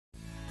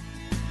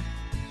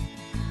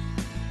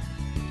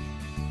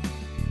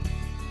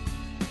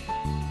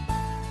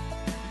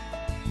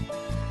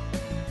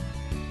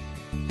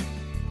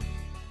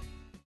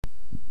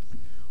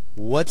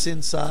what's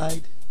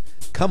inside?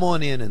 Come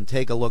on in and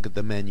take a look at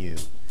the menu.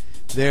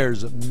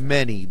 There's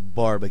many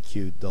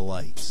barbecue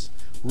delights.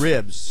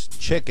 Ribs,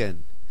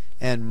 chicken,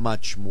 and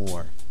much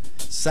more.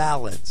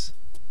 Salads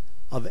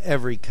of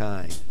every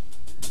kind.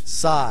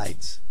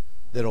 Sides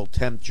that'll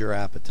tempt your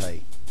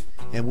appetite.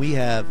 And we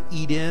have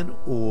eat in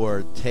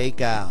or take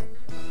out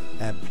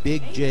at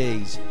Big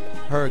J's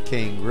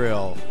Hurricane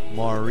Grill.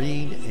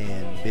 Maureen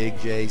and Big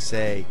J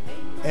say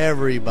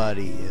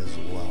everybody is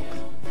welcome.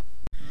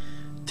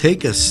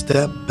 Take a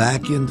step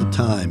back into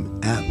time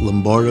at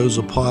Lombardo's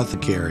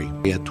Apothecary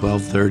at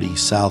 1230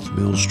 South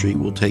Mill Street.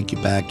 Will take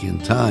you back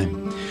in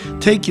time.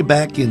 Take you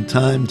back in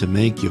time to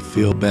make you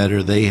feel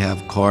better. They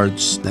have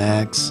cards,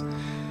 snacks,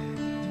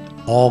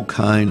 all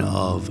kind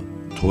of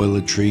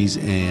toiletries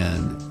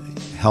and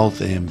health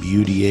and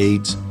beauty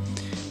aids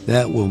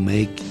that will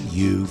make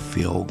you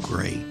feel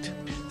great.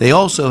 They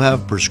also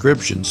have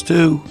prescriptions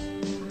too.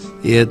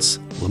 It's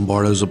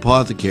Lombardo's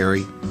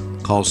Apothecary.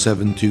 Call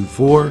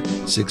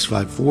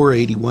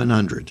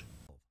 724-654-8100.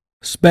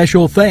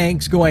 Special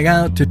thanks going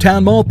out to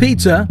Town Mall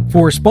Pizza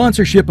for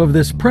sponsorship of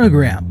this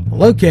program,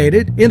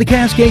 located in the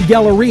Cascade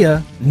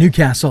Galleria,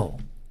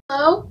 Newcastle.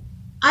 Hello,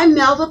 I'm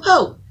Melva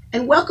Pope,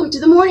 and welcome to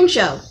the morning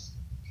show.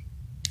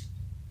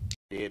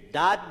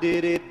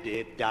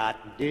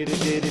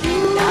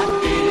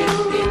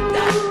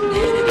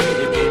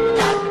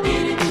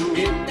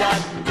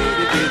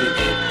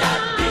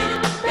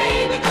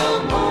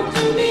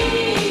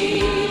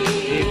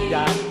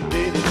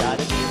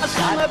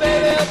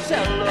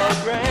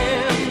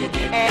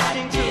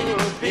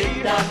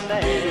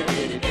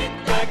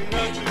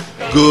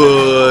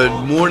 Good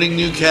morning,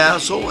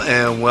 Newcastle,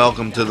 and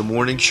welcome to the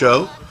morning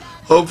show.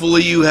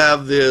 Hopefully you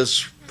have this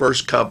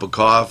first cup of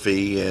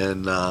coffee,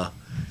 and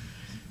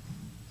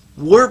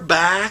we're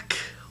back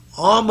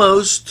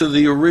almost to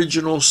the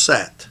original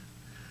set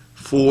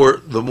for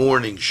the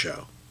morning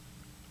show.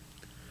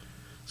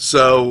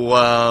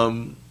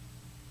 So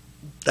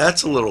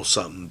that's a little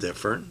something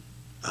different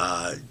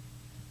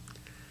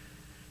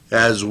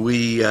as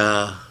we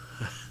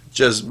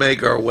just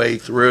make our way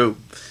through.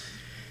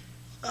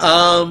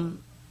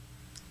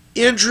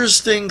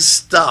 Interesting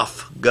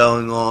stuff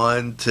going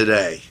on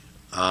today.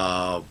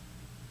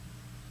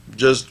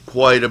 Just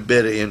quite a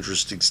bit of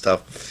interesting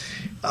stuff.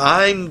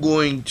 I'm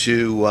going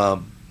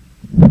to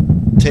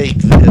take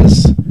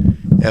this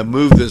and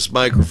move this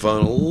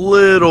microphone a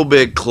little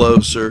bit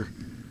closer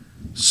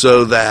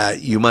so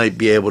that you might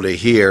be able to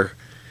hear.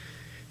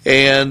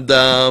 And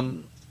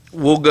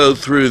we'll go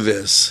through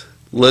this.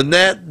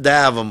 Lynette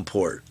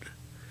Davenport,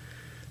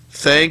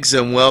 thanks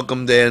and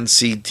welcome to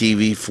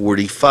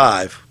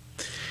NCTV45.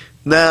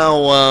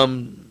 Now,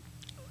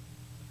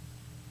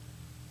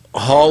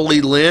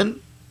 Holly Lynn,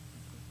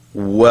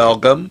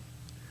 welcome.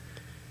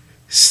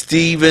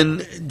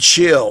 Stephen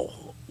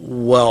Chill,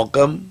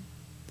 welcome.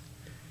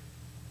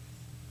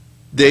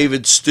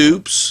 David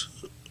Stoops,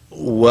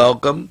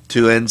 welcome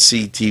to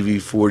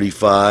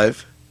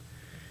NCTV45.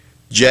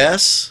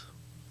 Jess,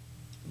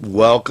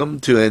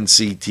 welcome to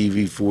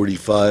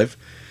NCTV45.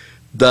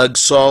 Doug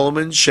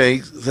Solomon,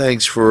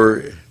 thanks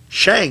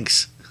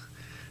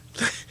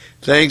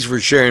for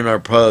sharing our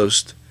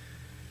post.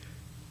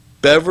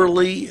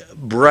 Beverly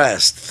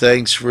Breast,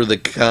 thanks for the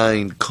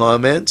kind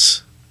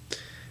comments.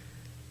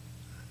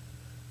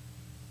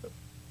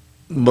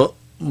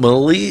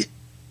 Melissa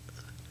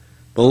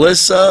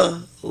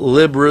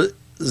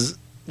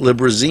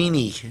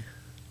Librazini,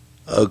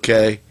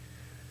 okay.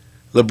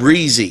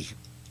 Libreezy,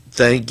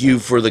 thank you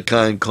for the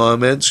kind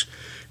comments.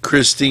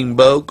 Christine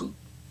Boak,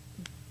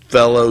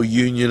 fellow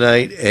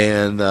Unionite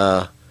and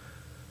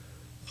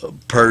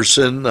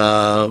person,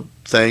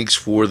 thanks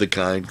for the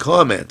kind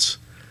comments.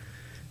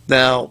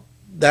 Now,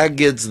 that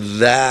gets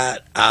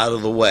that out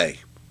of the way.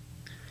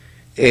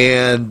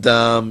 And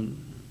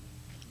then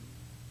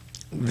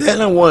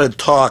I want to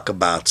talk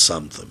about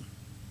something.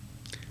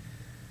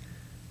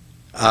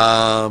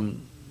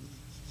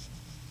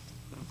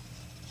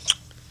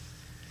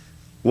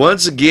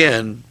 Once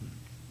again,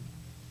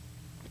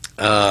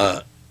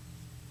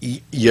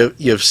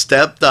 you've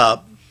stepped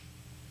up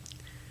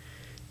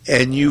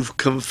and you've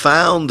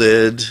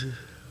confounded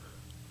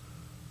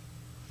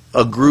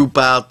a group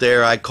out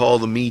there I call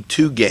the Me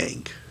Too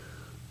gang.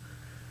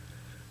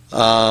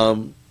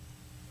 For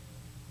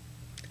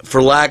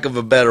lack of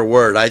a better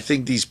word, I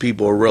think these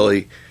people are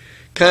really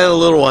kind of a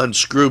little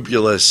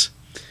unscrupulous.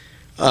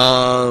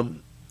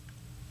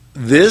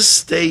 This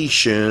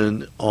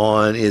station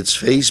on its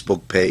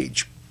Facebook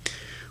page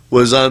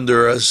was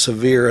under a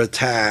severe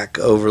attack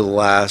over the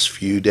last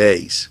few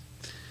days,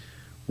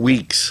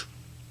 weeks.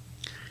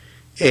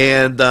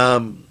 And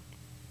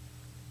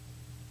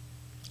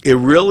it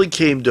really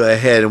came to a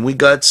head, and we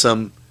got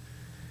some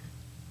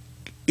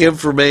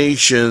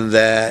information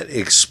that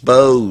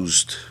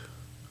exposed,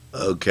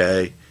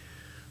 okay,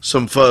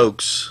 some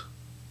folks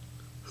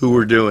who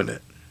were doing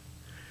it.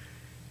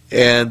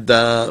 And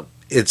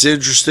it's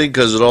interesting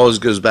because it always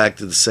goes back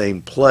to the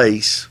same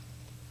place.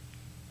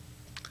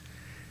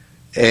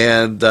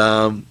 And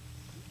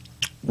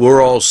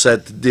we're all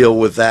set to deal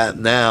with that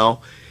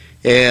now.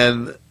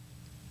 And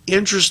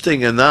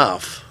interesting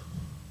enough,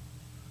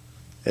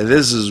 and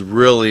this is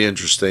really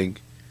interesting,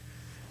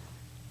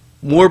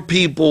 more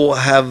people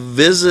have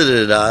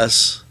visited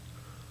us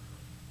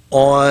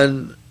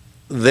on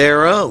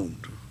their own.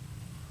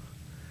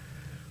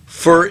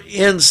 For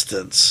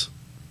instance,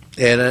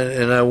 and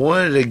I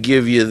wanted to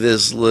give you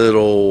this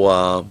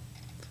little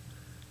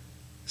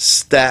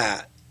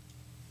stat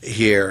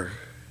here.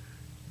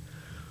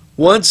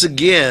 Once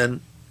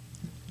again,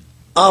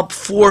 up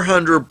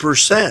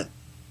 400%.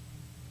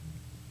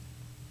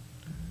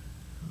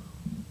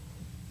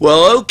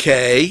 Well,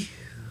 okay.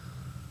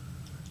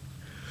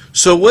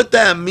 So what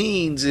that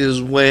means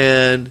is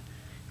when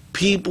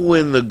people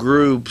in the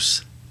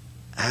groups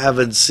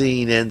haven't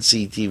seen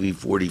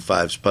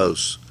NCTV45's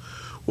posts,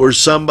 or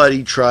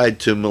somebody tried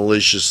to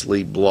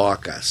maliciously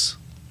block us,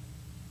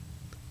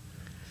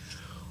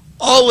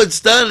 all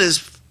it's done is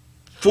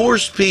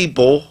force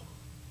people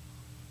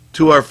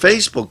to our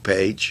Facebook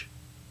page,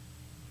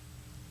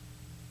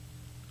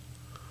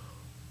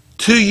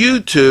 to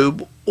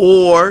YouTube,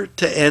 or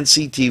to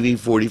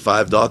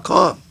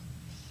NCTV45.com.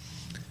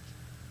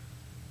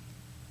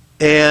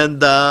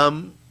 And,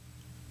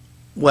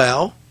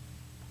 well,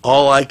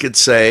 all I could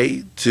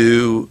say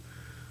to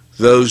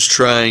those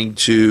trying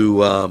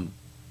to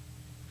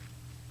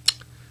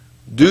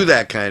do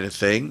that kind of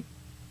thing,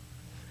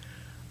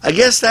 I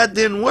guess that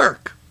didn't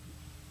work.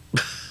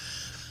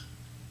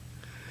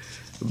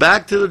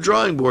 Back to the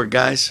drawing board,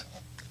 guys.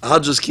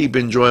 I'll just keep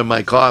enjoying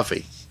my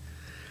coffee.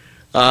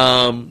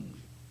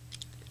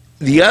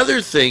 The other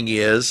thing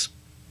is,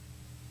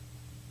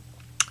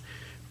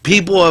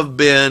 people have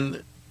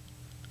been,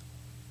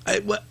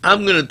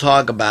 I'm going to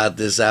talk about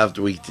this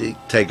after we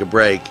take a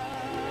break,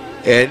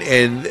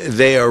 and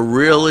they are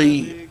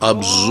really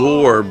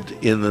absorbed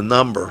in the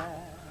number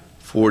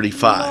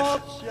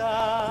 45.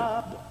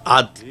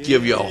 I'll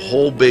give you a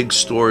whole big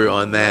story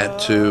on that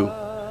too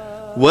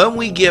when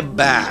we get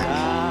back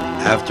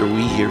after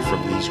we hear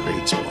from these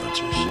great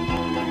sponsors.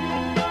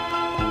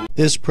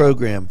 This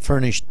program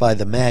furnished by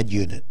the MAD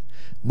Unit,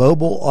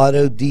 Mobile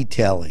Auto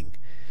Detailing.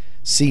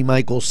 See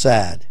Michael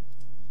Sad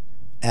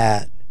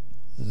at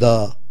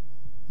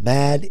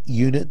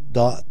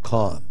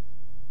themadunit.com.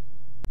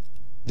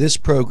 This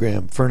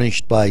program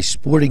furnished by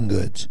Sporting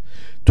Goods,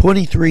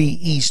 23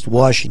 East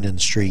Washington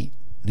Street,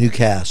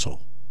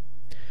 Newcastle.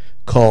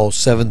 Call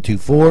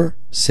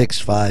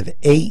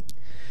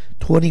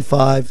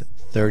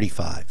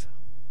 724-658-2535.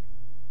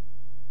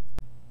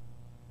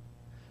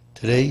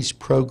 Today's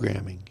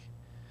programming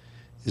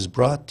is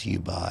brought to you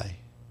by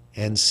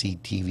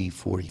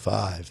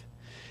NCTV45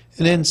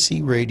 and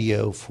NC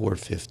Radio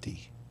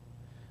 450,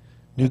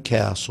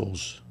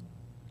 Newcastle's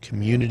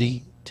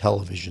community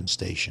television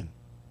station.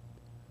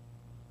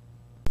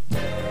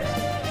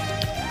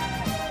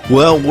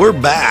 Well, we're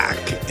back,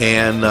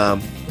 and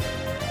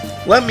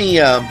let me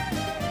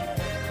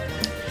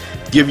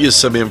give you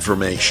some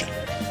information.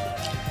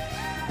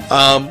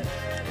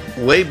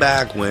 Way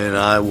back when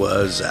I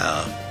was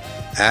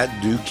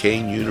at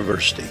Duquesne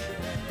University,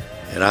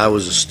 and I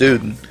was a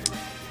student,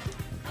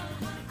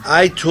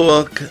 I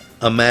took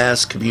a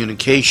mass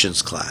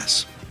communications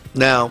class.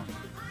 Now,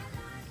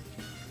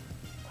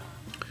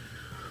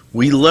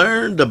 we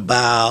learned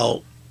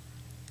about,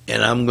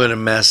 and I'm going to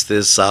mess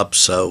this up,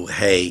 so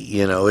hey,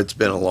 it's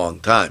been a long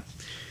time.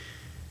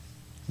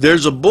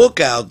 There's a book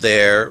out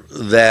there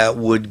that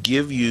would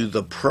give you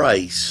the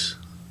price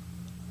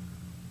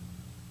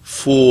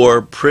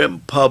for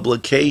print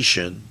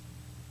publication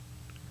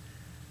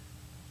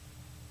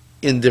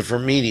in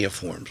different media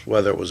forms,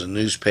 whether it was a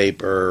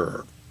newspaper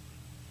or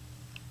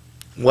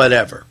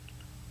whatever.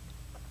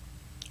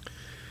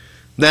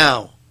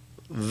 Now,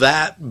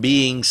 that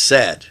being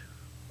said,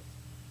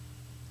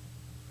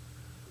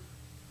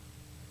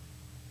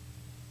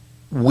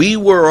 we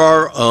were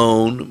our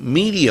own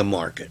media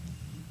market.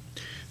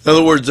 In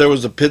other words, there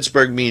was the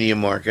Pittsburgh media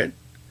market,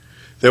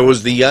 there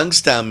was the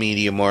Youngstown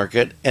media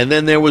market, and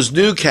then there was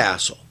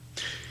Newcastle.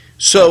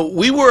 So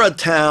we were a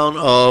town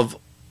of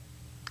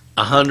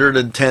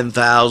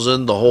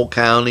 110,000, the whole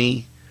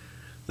county.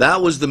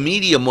 That was the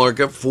media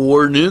market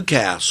for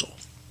Newcastle.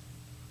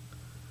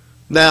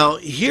 Now,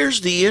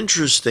 here's the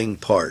interesting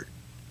part.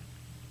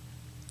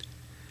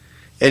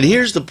 And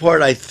here's the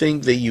part I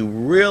think that you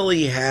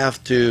really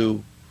have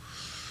to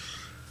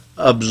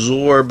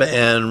absorb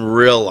and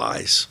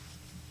realize.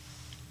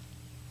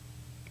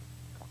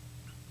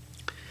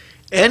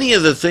 Any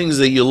of the things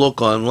that you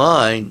look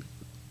online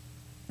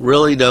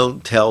really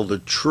don't tell the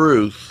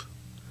truth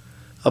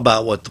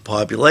about what the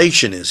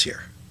population is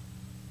here.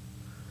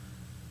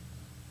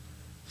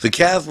 The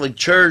Catholic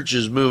Church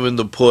is moving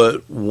to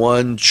put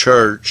one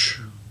church,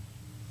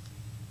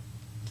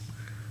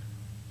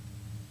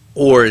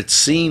 or it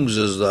seems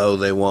as though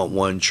they want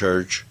one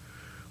church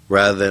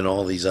rather than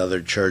all these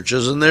other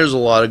churches, and there's a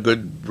lot of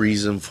good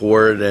reason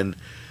for it, and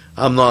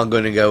I'm not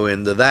going to go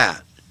into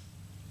that.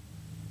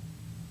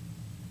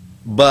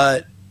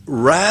 But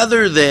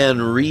rather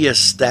than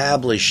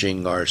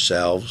reestablishing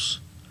ourselves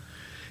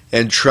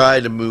and try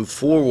to move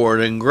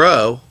forward and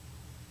grow,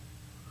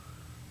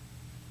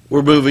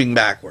 we're moving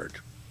backward.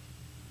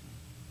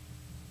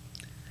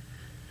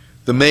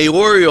 The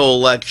mayoral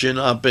election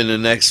up in the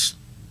next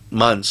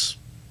months,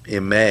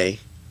 in May,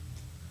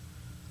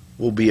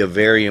 will be a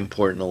very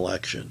important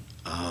election.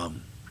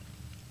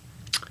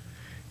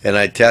 And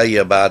I tell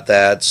you about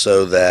that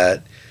so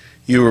that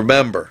you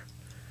remember.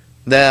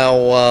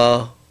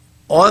 Now,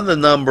 on the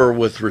number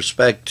with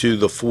respect to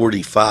the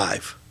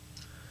 45,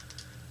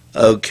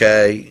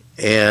 okay,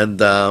 and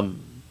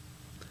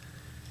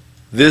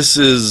this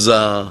is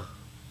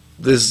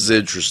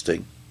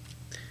interesting.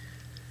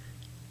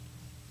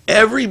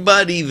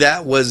 Everybody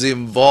that was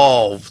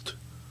involved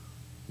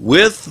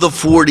with the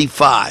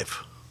 45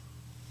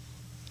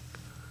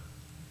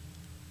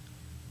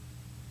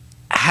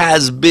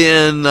 has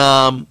been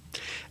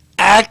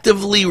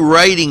actively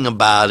writing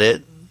about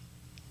it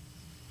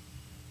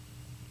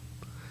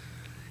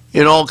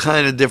in all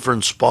kind of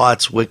different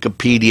spots,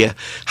 Wikipedia,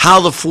 how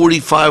the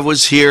 45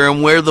 was here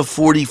and where the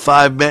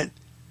 45 meant.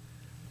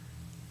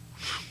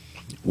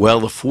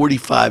 Well, the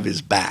 45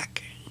 is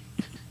back.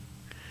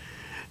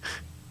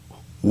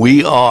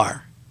 We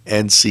are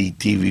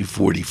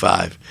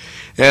NCTV45.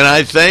 And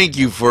I thank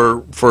you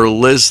for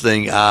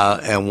listening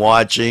and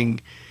watching.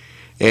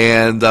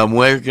 And I'm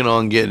working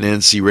on getting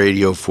NC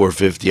Radio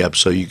 450 up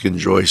so you can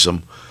enjoy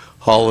some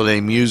holiday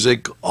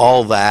music,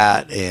 all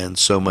that, and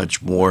so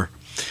much more.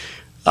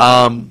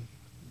 But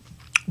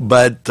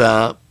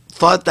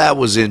thought that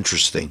was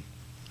interesting.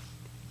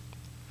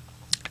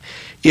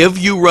 If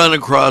you run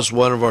across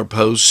one of our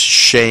posts,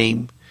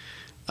 shame.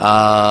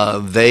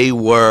 They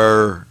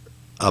were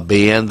a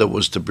band that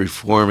was to be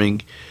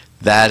performing.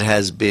 That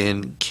has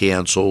been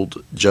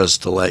canceled,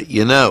 just to let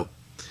you know.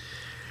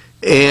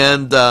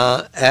 And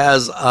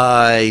as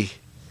I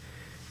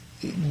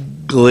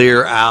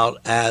glare out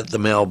at the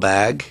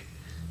mailbag,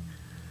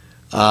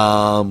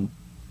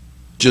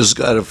 just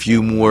got a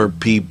few more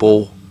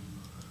people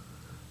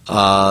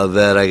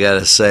that I got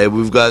to say.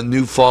 We've got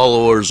new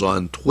followers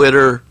on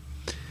Twitter,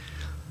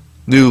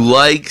 new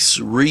likes,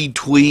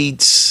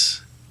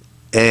 retweets,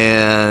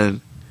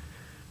 and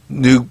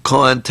new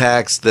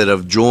contacts that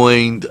have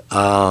joined.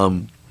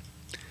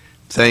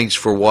 Thanks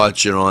for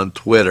watching on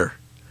Twitter.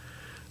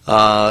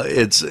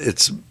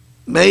 It's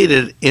made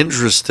it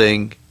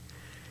interesting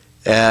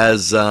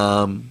as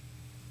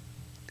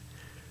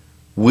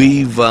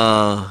we've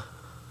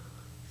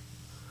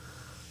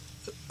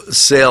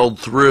sailed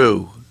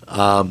through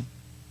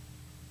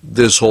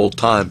this whole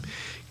time.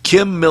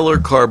 Kim Miller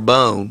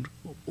Carbone,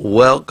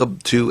 welcome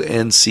to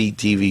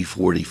NCTV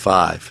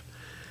 45.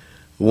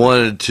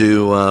 Wanted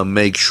to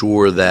make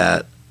sure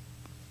that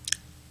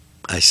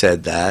I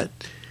said that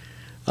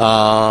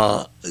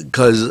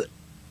because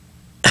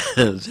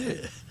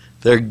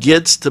there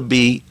gets to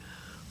be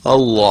a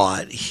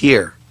lot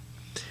here.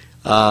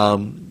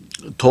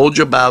 Told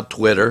you about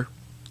Twitter.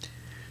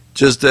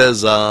 Just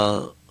as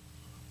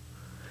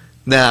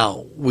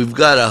now, we've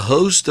got a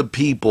host of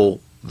people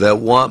that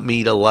want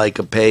me to like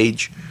a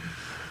page.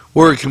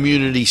 We're a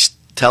community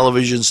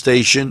television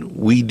station.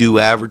 We do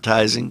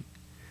advertising.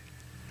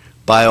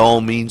 By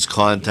all means,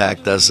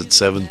 contact us at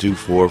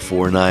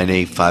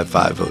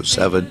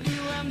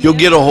 724-498-5507. You'll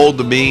get a hold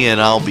of me,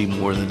 and I'll be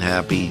more than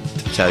happy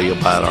to tell you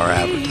about our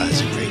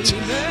advertising rates.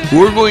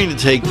 We're going to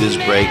take this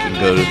break and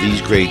go to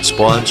these great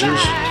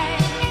sponsors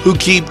who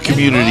keep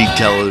community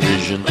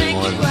television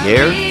on the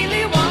air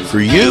for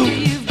you,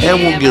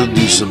 and we'll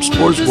do some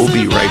sports. We'll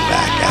be right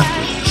back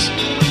after this.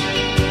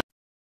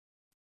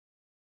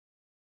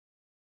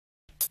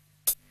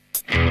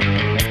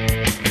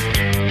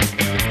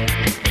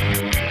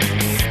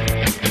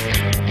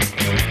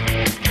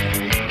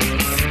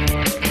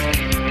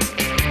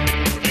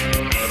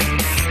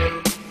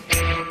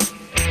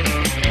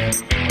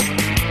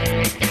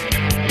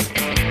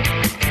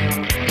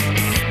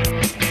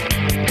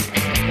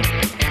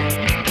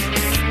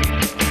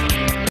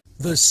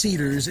 The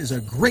Cedars is a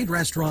great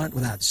restaurant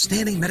with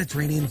outstanding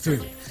Mediterranean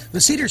food.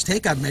 The Cedars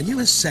takeout menu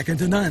is second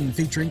to none,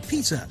 featuring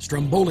pizza,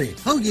 stromboli,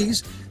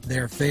 hoagies,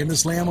 their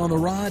famous lamb on the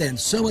rod, and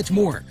so much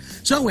more.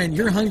 So when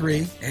you're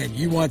hungry and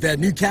you want that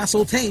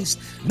Newcastle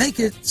taste, make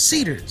it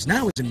Cedars.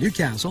 Now it's in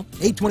Newcastle,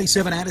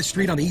 827 Addis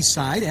Street on the east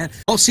side, and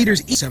all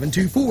Cedars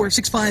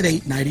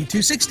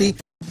 724-658-9260.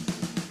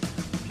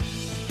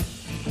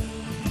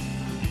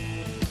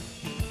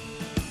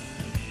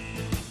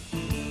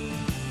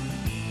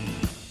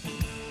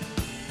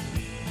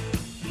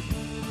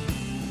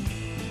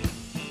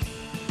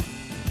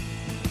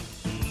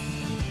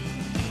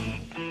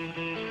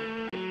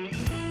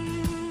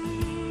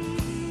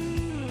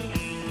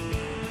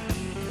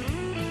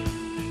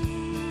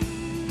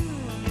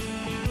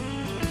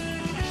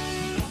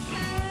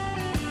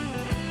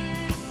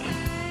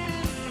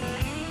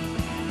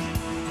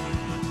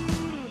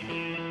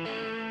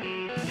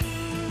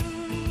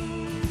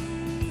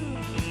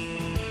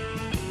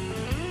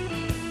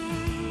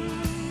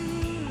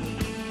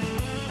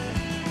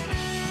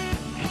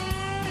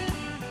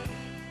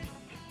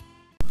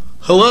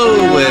 Hello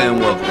and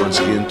welcome once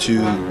again to,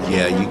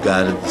 you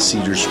got it, the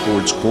Cedar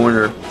Sports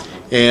Corner.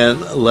 And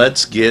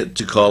let's get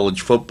to college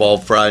football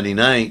Friday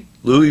night.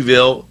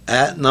 Louisville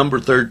at number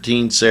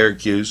 13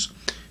 Syracuse.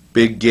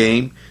 Big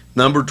game.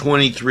 Number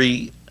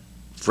 23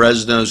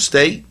 Fresno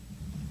State.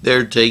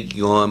 They're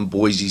taking on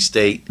Boise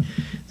State.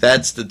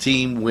 That's the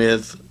team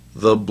with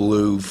the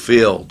blue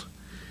field.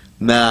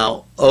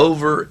 Now,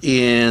 over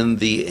in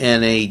the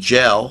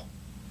NHL,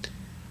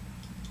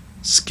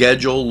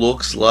 schedule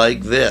looks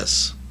like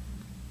this.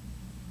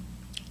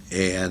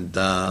 And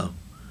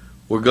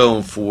we're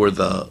going for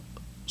the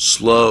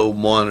slow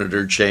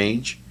monitor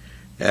change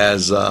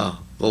as the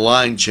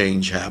line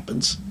change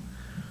happens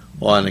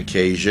on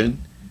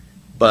occasion.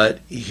 But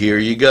here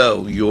you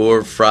go.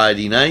 Your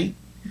Friday night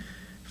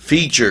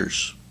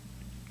features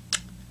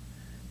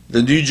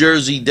the New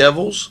Jersey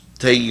Devils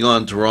taking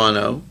on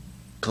Toronto.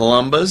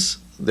 Columbus,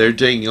 they're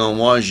taking on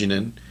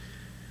Washington.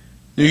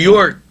 New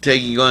York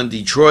taking on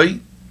Detroit.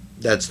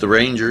 That's the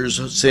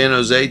Rangers. San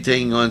Jose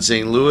taking on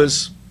St.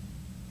 Louis.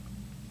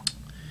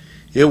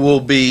 It will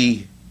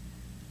be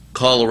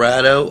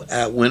Colorado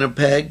at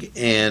Winnipeg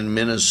and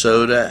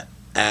Minnesota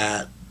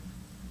at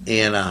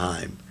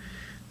Anaheim.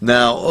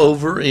 Now,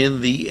 over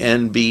in the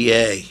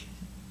NBA,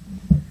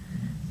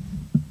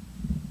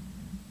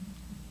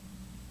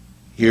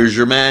 here's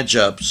your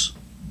matchups.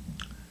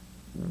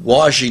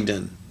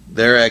 Washington,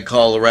 they're at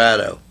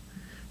Colorado.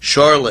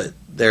 Charlotte,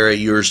 they're at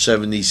your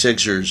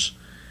 76ers.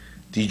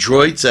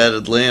 Detroit's at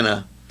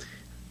Atlanta.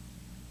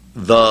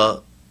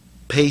 The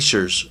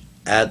Pacers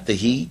at the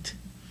Heat.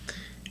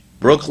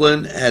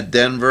 Brooklyn at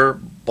Denver.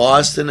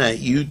 Boston at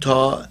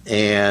Utah.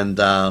 And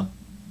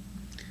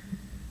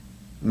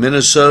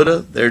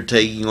Minnesota, they're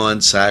taking on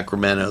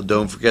Sacramento.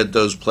 Don't forget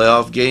those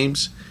playoff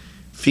games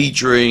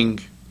featuring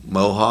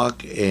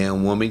Mohawk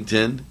and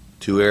Wilmington,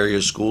 two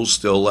area schools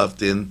still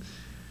left in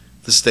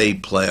the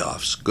state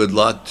playoffs. Good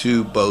luck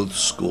to both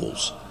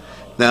schools.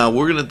 Now,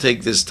 we're going to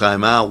take this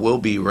time out. We'll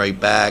be right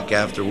back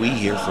after we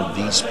hear from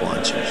these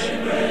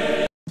sponsors.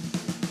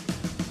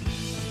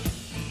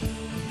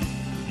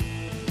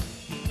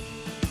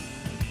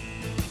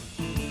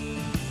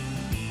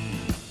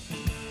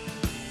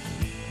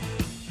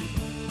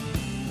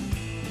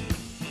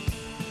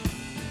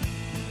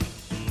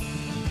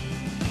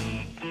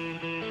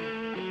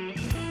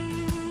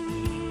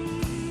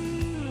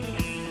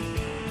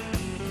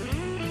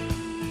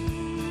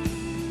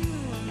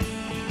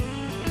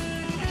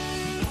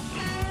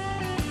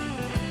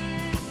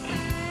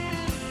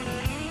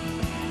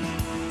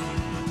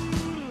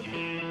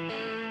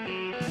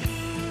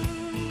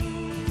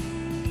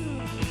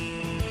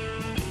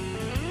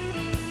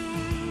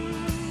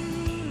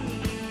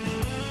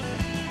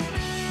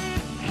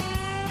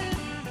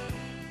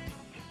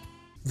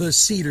 The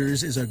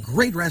Cedars is a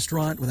great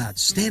restaurant with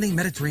outstanding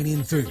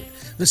Mediterranean food.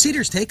 The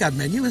Cedars takeout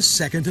menu is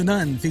second to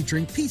none,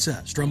 featuring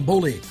pizza,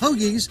 stromboli,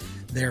 hoagies,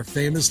 their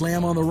famous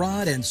lamb on the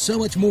rod, and so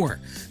much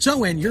more. So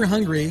when you're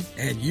hungry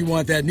and you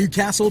want that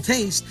Newcastle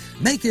taste,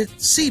 make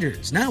it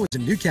Cedars. Now it's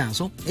in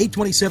Newcastle,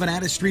 827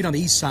 Addis Street on the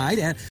east side,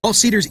 and all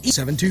Cedars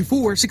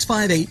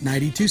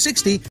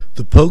 724-658-9260.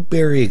 The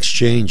Pokeberry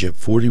Exchange at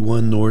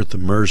 41 North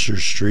Mercer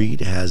Street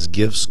has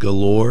gifts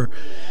galore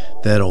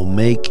that'll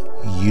make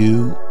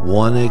you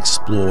want to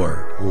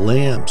explore.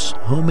 Lamps,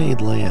 homemade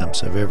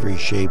lamps of every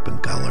shape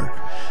and color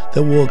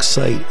that will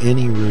excite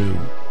any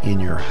room in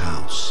your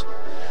house.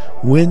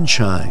 Wind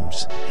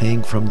chimes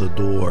hang from the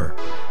door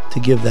to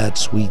give that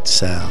sweet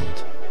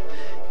sound.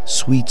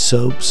 Sweet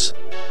soaps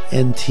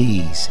and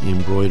teas,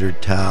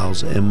 embroidered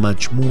towels, and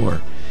much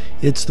more.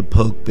 It's the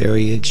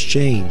Pokeberry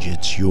Exchange.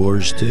 It's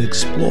yours to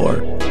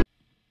explore.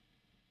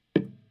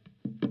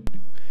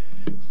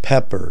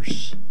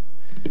 Peppers,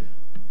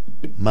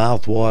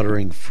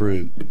 mouth-watering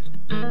fruit,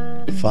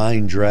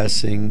 fine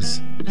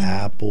dressings,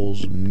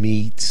 apples,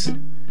 meats.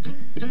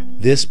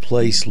 This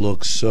place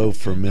looks so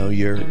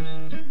familiar.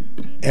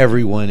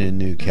 Everyone in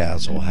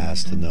Newcastle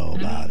has to know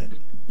about it.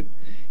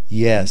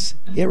 Yes,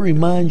 it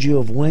reminds you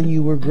of when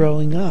you were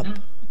growing up,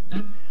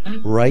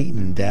 right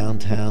in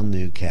downtown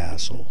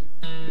Newcastle.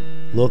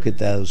 Look at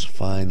those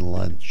fine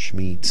lunch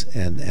meats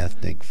and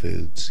ethnic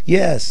foods.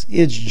 Yes,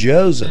 it's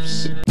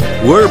Joseph's.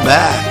 We're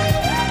back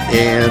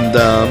and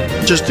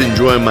just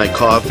enjoying my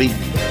coffee.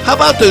 How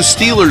about those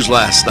Steelers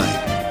last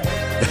night?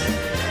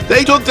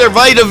 They took their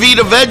Vita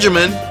Vita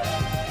Vegemin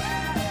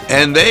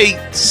and they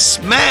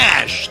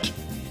smashed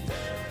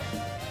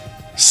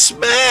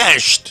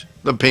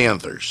the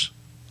Panthers.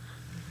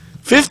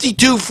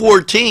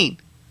 52-14.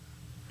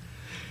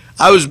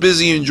 I was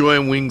busy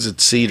enjoying wings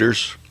at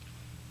Cedars.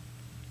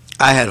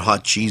 I had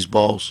hot cheese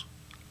balls.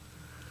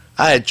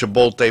 I had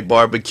Chipotle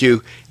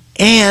barbecue.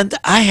 And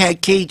I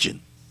had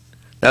Cajun.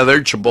 Now,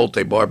 their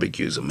Chipotle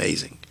barbecue is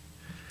amazing.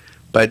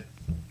 But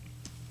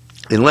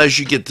unless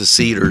you get to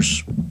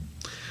Cedars,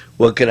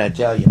 what can I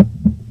tell you?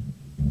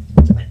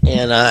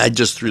 And I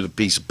just threw the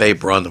piece of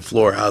paper on the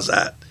floor. How's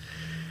that?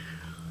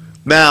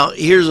 Now,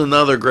 here's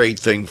another great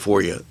thing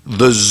for you.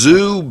 The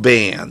Zoo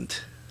Band.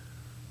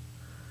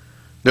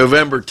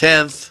 November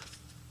 10th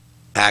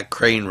at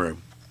Crane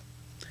Room.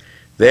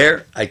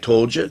 There, I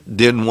told you,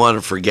 didn't want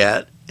to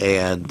forget.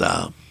 And,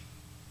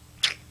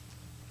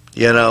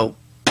 you know,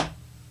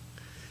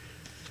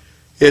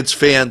 It's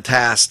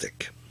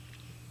fantastic.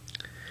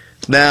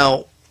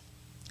 Now,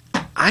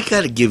 I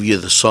got to give you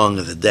the song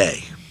of the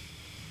day.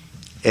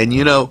 And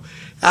you know,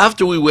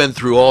 after we went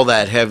through all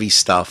that heavy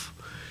stuff,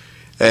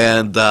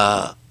 and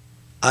I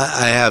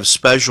have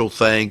special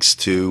thanks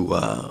to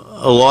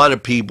a lot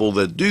of people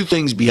that do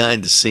things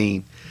behind the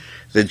scene,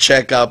 that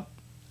check up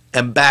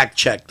and back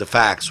check the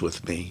facts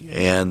with me.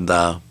 And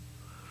I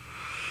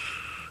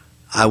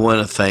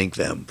want to thank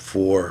them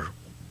for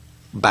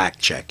back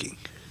checking.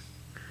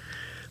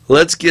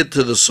 Let's get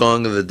to the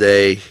song of the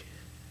day.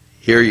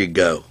 Here you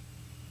go.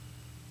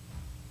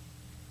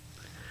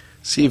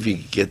 See if you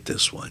can get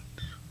this one.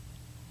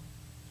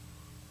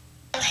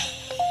 Your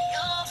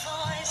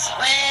voice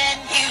when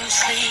you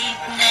sleep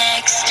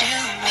next to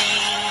me.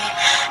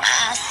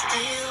 I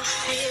still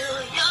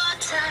feel your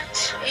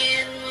touch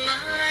in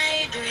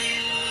my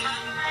dream.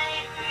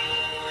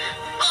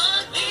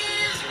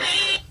 Forgive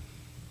me.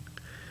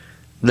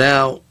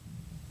 Now,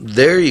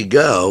 there you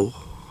go.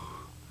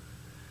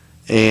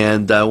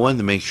 And I wanted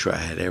to make sure I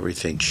had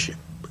everything shipped.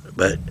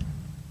 But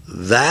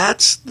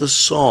that's the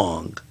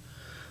song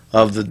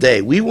of the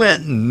day. We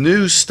went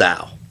new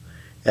style.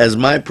 As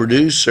my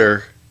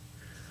producer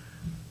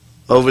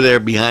over there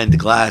behind the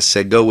glass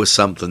said, go with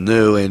something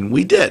new, and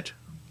we did.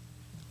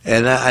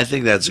 And I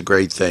think that's a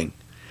great thing.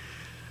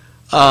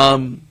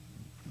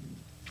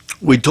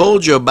 We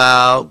told you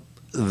about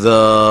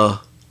the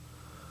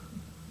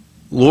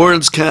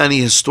Lawrence County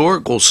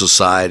Historical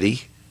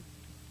Society,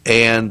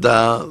 and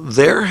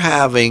they're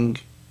having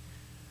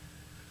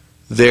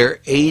their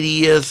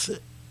 80th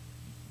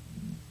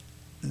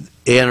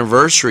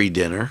anniversary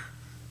dinner,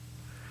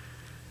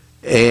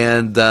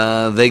 and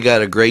they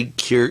got a great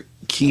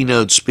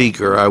keynote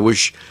speaker. I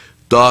wish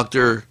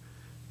Dr.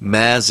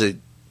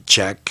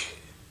 Mazicek,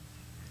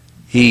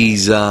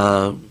 he's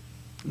they're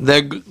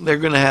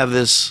going to have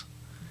this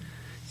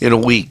in a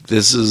week.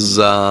 This is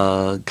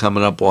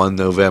coming up on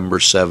November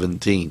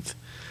 17th.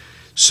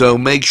 So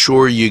make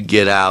sure you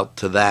get out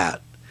to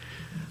that.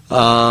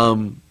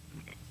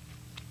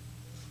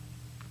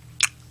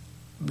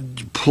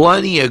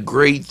 Plenty of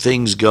great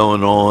things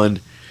going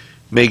on.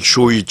 Make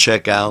sure you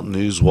check out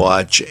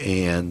Newswatch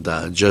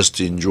and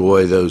just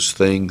enjoy those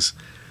things.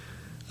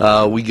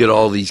 We get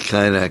all these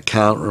kind of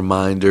account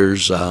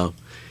reminders.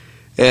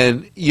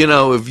 And, you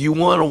know, if you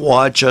want to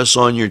watch us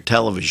on your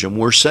television,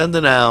 we're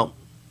sending out,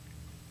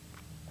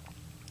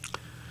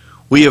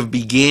 we have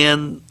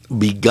begun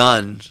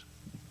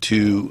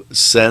to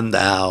send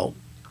out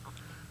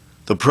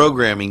the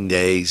programming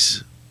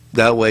days.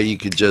 That way you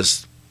could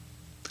just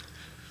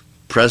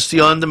press the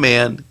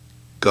on-demand,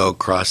 go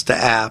across to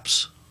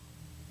apps,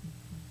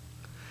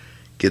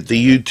 get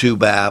the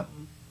YouTube app,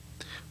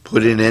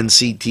 put in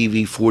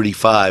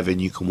NCTV45,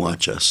 and you can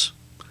watch us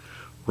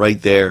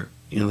right there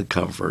in the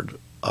comfort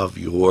of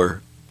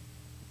your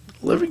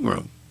living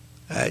room,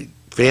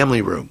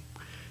 family room,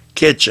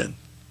 kitchen,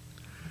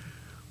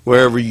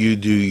 wherever you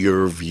do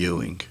your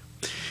viewing.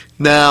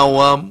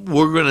 Now,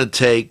 we're going to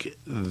take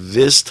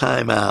this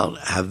time out,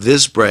 have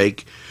this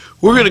break.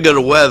 We're going to go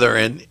to weather,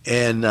 and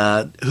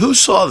who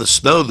saw the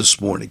snow this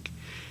morning?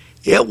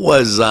 It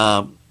was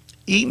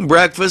eating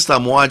breakfast.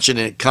 I'm watching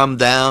it come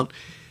down.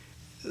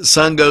 The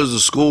sun goes to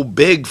school.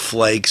 Big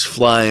flakes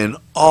flying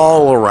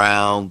all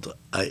around.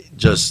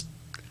 Just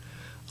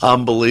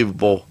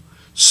unbelievable.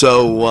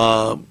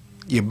 So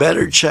you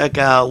better check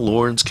out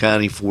Lawrence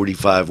County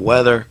 45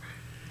 weather.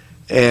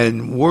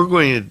 And we're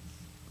going to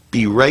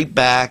be right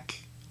back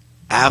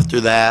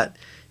after that.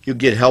 You'll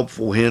get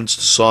helpful hints,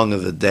 the song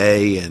of the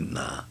day, and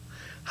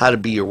how to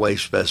be your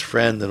wife's best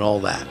friend and all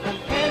that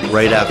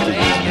right after these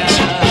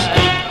messages.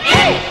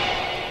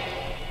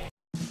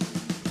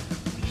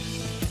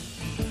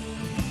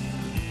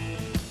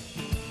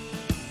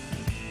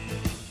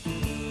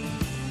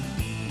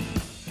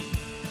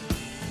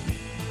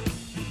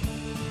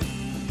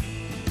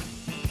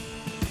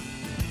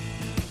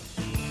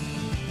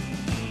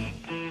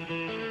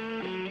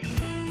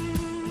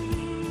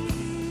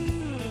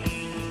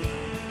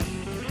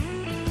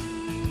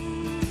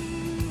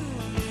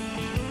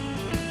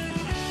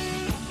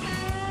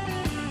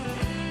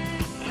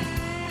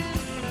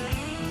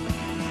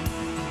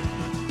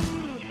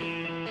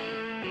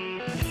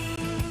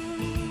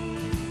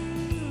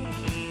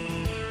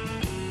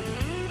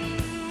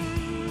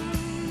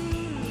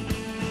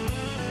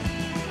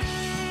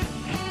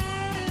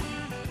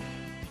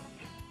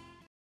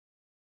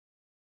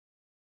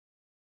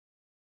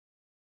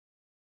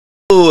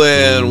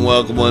 And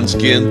welcome once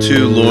again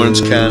to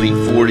Lawrence County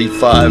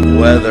 45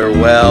 weather.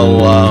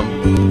 Well,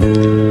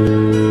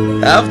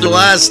 after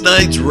last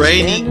night's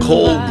rainy,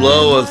 cold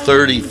low of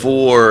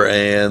 34,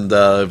 and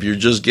if you're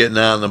just getting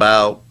out and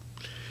about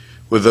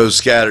with those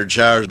scattered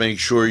showers, make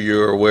sure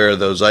you're aware of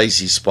those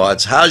icy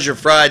spots. How's your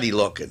Friday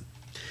looking?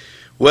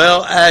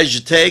 Well, as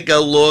you take a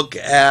look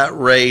at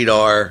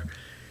radar,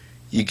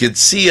 you can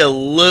see a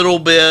little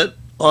bit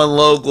on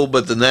local,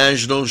 but the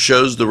national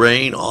shows the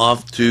rain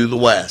off to the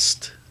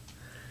west.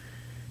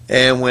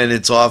 And when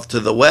it's off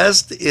to the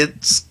west,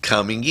 it's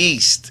coming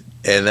east.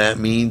 And that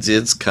means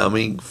it's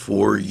coming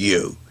for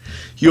you.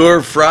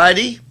 Your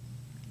Friday,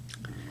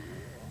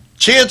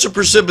 chance of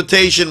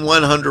precipitation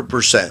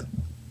 100%.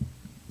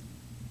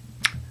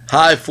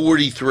 High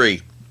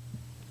 43.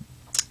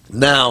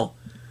 Now,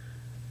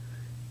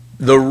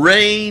 the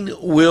rain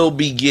will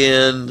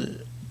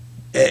begin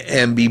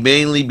and be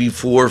mainly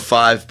before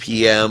 5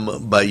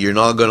 p.m., but you're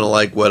not going to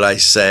like what I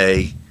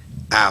say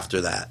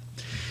after that.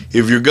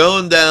 If you're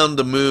going down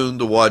the Moon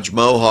to watch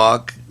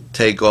Mohawk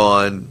take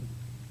on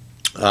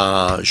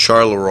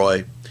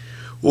Charleroi,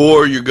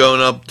 or you're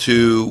going up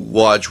to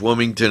watch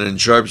Wilmington and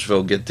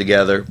Sharpsville get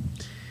together,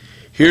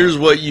 here's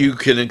what you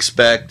can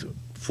expect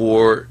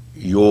for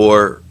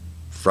your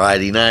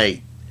Friday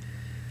night.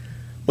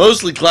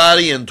 Mostly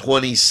cloudy and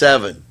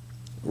 27.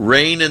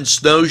 Rain and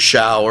snow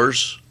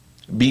showers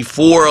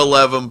before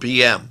 11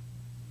 p.m.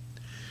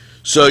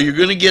 So you're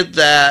going to get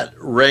that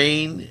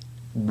rain.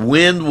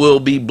 Wind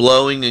will be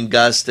blowing and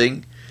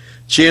gusting.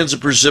 Chance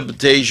of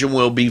precipitation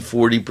will be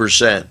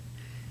 40%.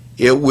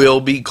 It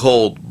will be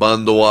cold.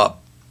 Bundle up.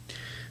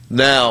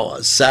 Now,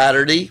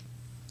 Saturday,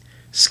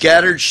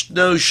 scattered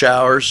snow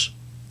showers,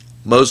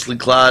 mostly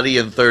cloudy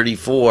and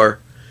 34.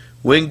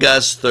 Wind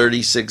gusts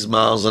 36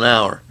 miles an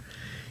hour.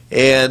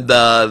 And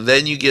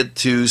then you get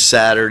to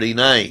Saturday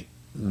night.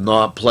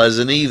 Not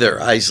pleasant either.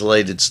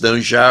 Isolated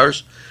snow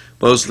showers,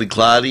 mostly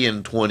cloudy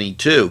and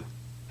 22.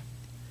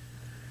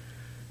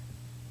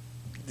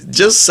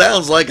 Just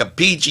sounds like a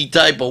peachy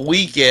type of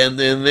weekend.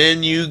 And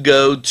then you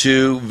go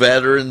to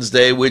Veterans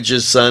Day, which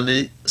is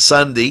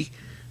Sunday,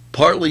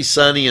 partly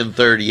sunny and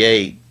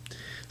 38.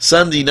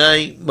 Sunday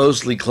night,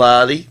 mostly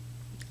cloudy,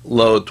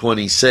 low of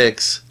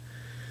 26.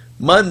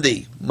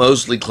 Monday,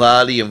 mostly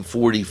cloudy and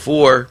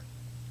 44.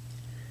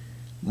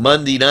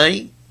 Monday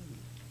night,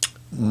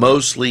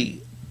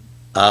 mostly,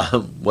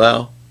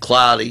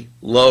 cloudy,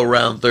 low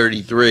around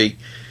 33.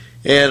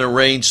 And a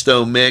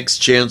rain-snow mix.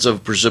 Chance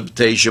of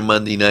precipitation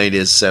Monday night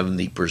is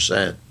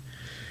 70%.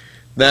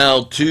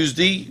 Now,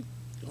 Tuesday,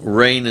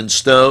 rain and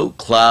snow,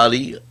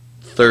 cloudy,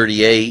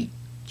 38.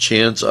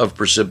 Chance of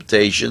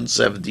precipitation,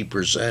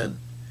 70%.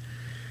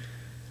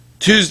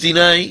 Tuesday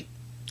night,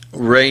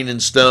 rain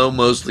and snow,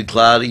 mostly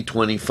cloudy,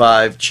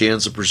 25.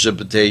 Chance of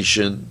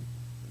precipitation,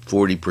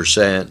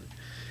 40%.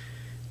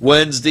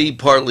 Wednesday,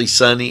 partly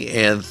sunny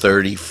and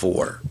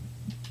 34.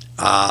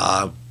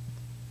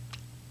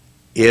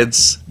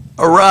 It's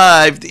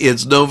arrived.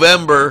 It's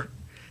November,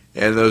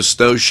 and those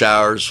snow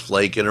showers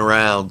flaking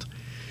around.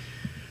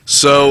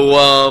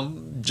 So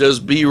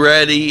just be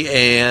ready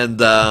and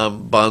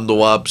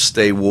bundle up,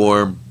 stay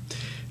warm.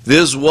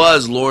 This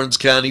was Lawrence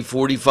County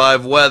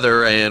 45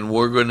 weather, and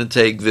we're going to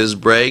take this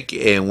break,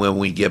 and when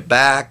we get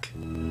back,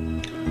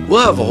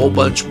 we'll have a whole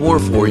bunch more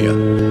for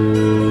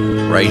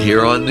you right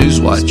here on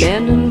Newswatch.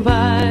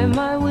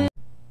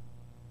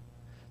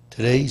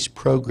 Today's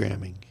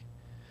programming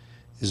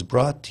is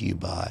brought to you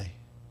by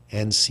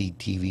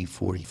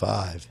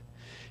NCTV45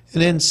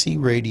 and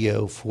NC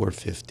Radio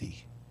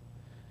 450,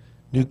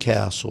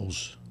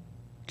 Newcastle's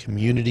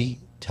community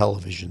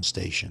television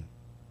station.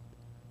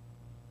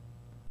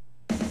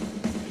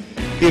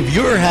 If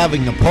you're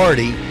having a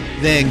party,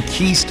 then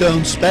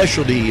Keystone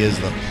Specialty is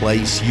the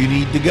place you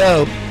need to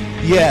go.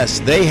 Yes,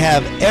 they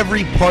have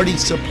every party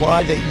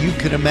supply that you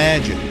can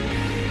imagine.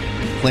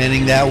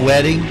 Planning that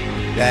wedding,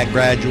 that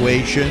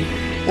graduation,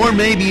 or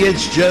maybe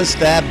it's just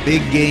that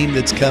big game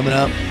that's coming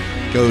up,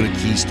 go to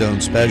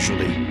Keystone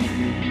Specialty.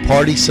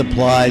 Party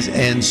supplies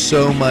and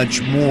so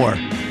much more.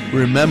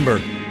 Remember,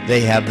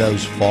 they have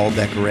those fall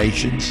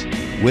decorations,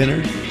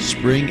 winter,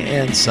 spring,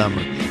 and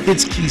summer.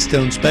 It's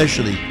Keystone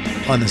Specialty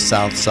on the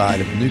south side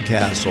of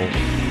Newcastle,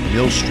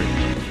 Mill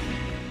Street.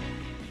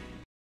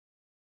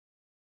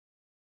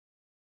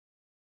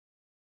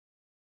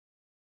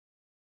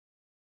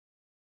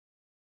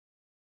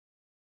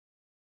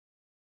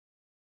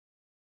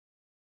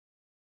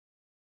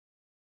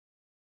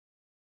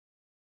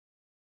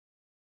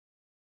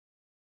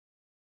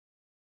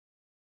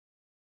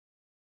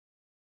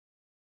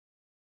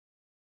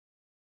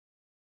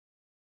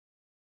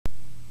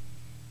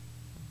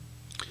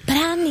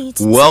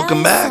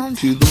 Welcome back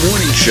to the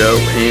morning show,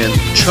 and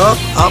chop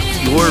up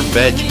your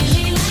veggies.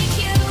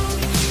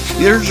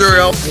 Here's your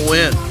helpful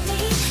in.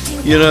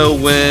 You know,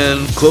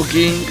 when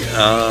cooking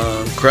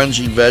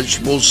crunchy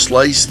vegetables,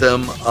 slice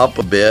them up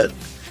a bit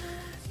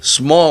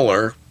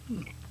smaller.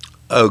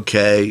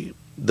 Okay,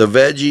 the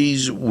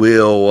veggies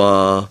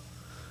will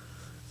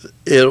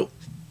the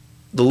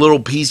little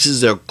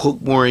pieces, they'll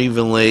cook more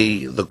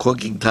evenly. The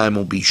cooking time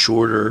will be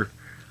shorter.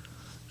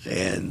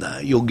 And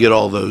you'll get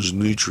all those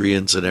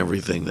nutrients and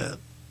everything that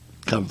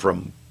come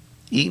from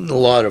eating a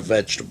lot of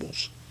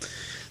vegetables.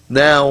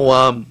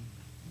 Now,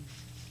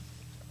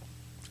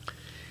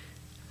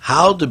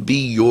 how to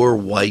be your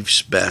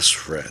wife's best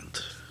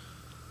friend.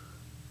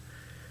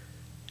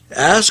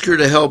 Ask her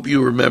to help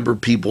you remember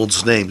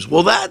people's names.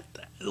 Well, I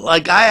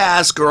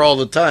ask her all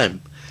the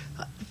time.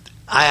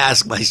 I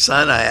ask my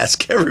son, I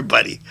ask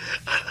everybody,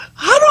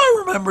 how do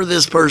I remember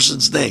this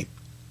person's name?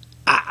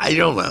 I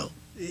don't know.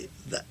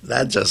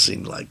 That just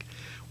seemed like,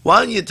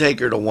 why don't you take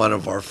her to one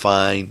of our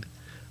fine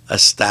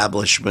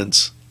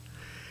establishments?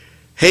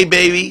 Hey,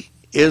 baby,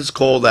 it's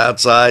cold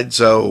outside,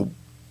 so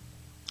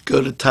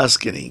go to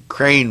Tuscany,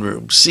 Crane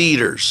Room,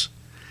 Cedars.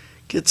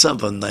 Get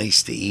something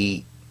nice to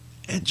eat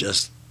and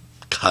just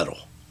cuddle.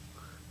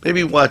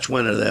 Maybe watch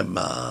one of them.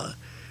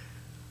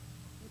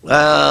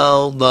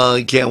 Well, no,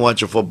 you can't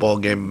watch a football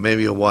game.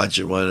 Maybe you'll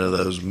watch one of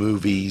those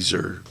movies,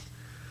 or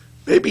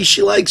maybe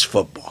she likes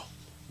football.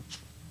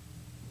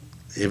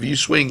 If you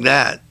swing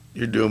that,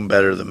 you're doing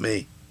better than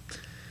me.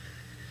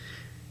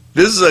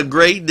 This is a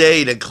great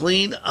day to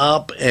clean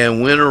up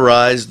and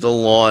winterize the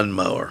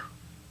lawnmower.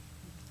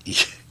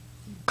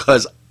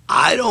 Because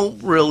I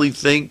don't really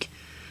think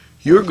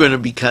you're going to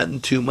be cutting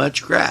too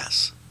much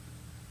grass.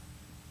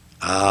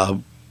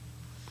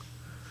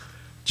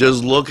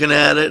 Just looking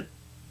at it,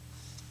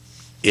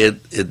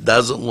 it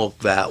doesn't look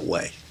that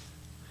way.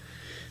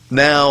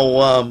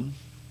 Now,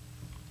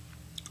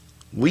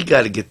 we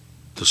got to get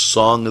the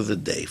song of the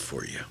day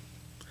for you.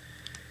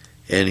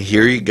 And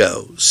here you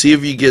go. See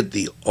if you get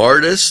the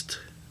artist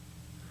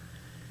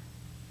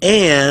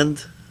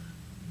and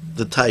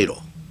the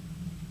title.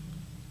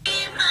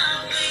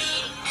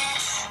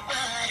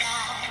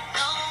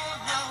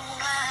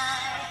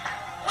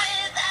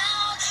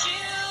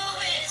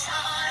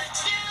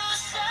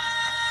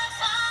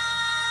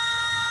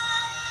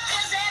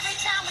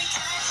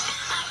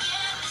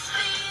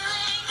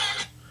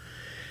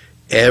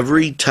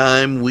 Every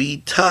Time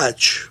We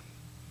Touch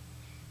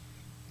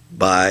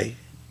by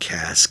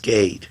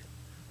Cascade.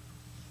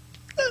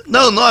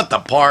 No, not the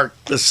park,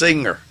 the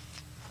singer.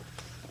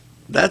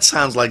 That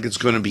sounds like it's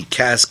going to be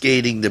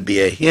cascading to be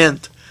a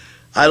hint.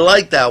 I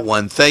like that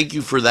one. Thank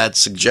you for that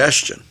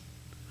suggestion.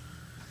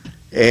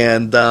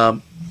 And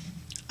I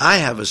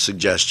have a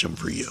suggestion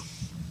for you.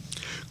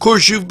 Of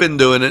course, you've been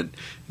doing it.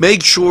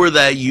 Make sure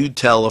that you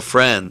tell a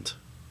friend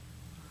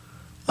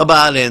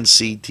about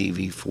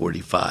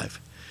NCTV45.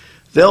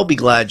 They'll be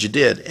glad you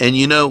did. And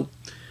you know,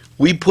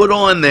 we put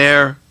on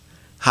there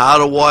how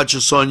to watch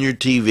us on your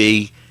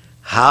TV,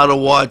 how to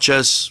watch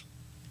us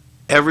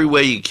every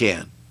way you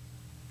can.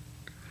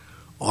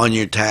 On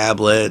your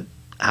tablet,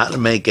 how to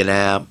make an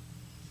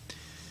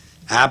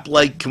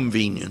app-like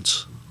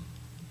convenience.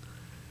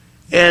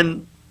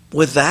 And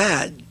with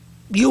that,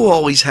 you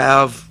always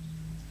have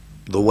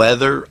the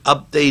weather,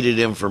 updated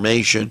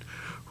information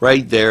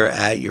right there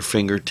at your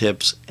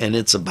fingertips, and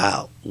it's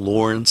about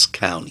Lawrence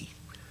County.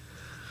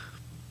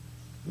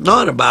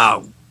 Not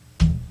about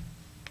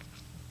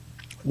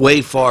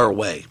way far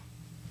away.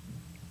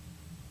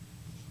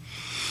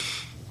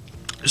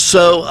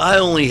 So I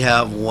only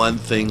have one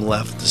thing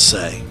left to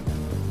say.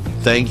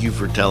 Thank you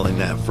for telling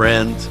that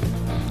friend,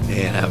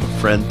 and have a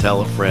friend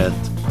tell a friend,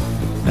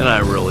 and I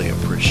really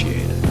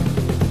appreciate it.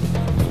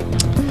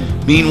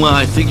 Meanwhile,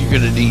 I think you're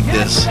going to need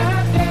this.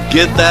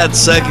 Get that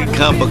second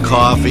cup of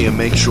coffee and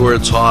make sure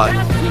it's hot,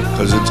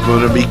 because it's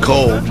going to be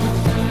cold.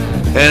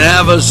 And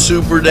have a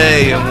super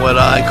day in what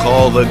I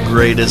call the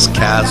greatest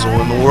castle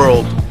in the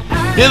world,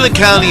 in the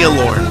county of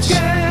Lawrence.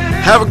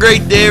 Have a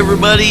great day,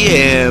 everybody,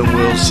 and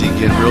we'll see you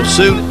again real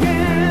soon.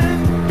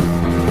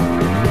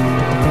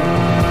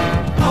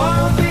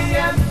 All the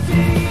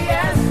empty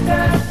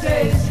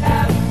yesterdays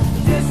have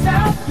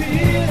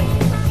disappeared.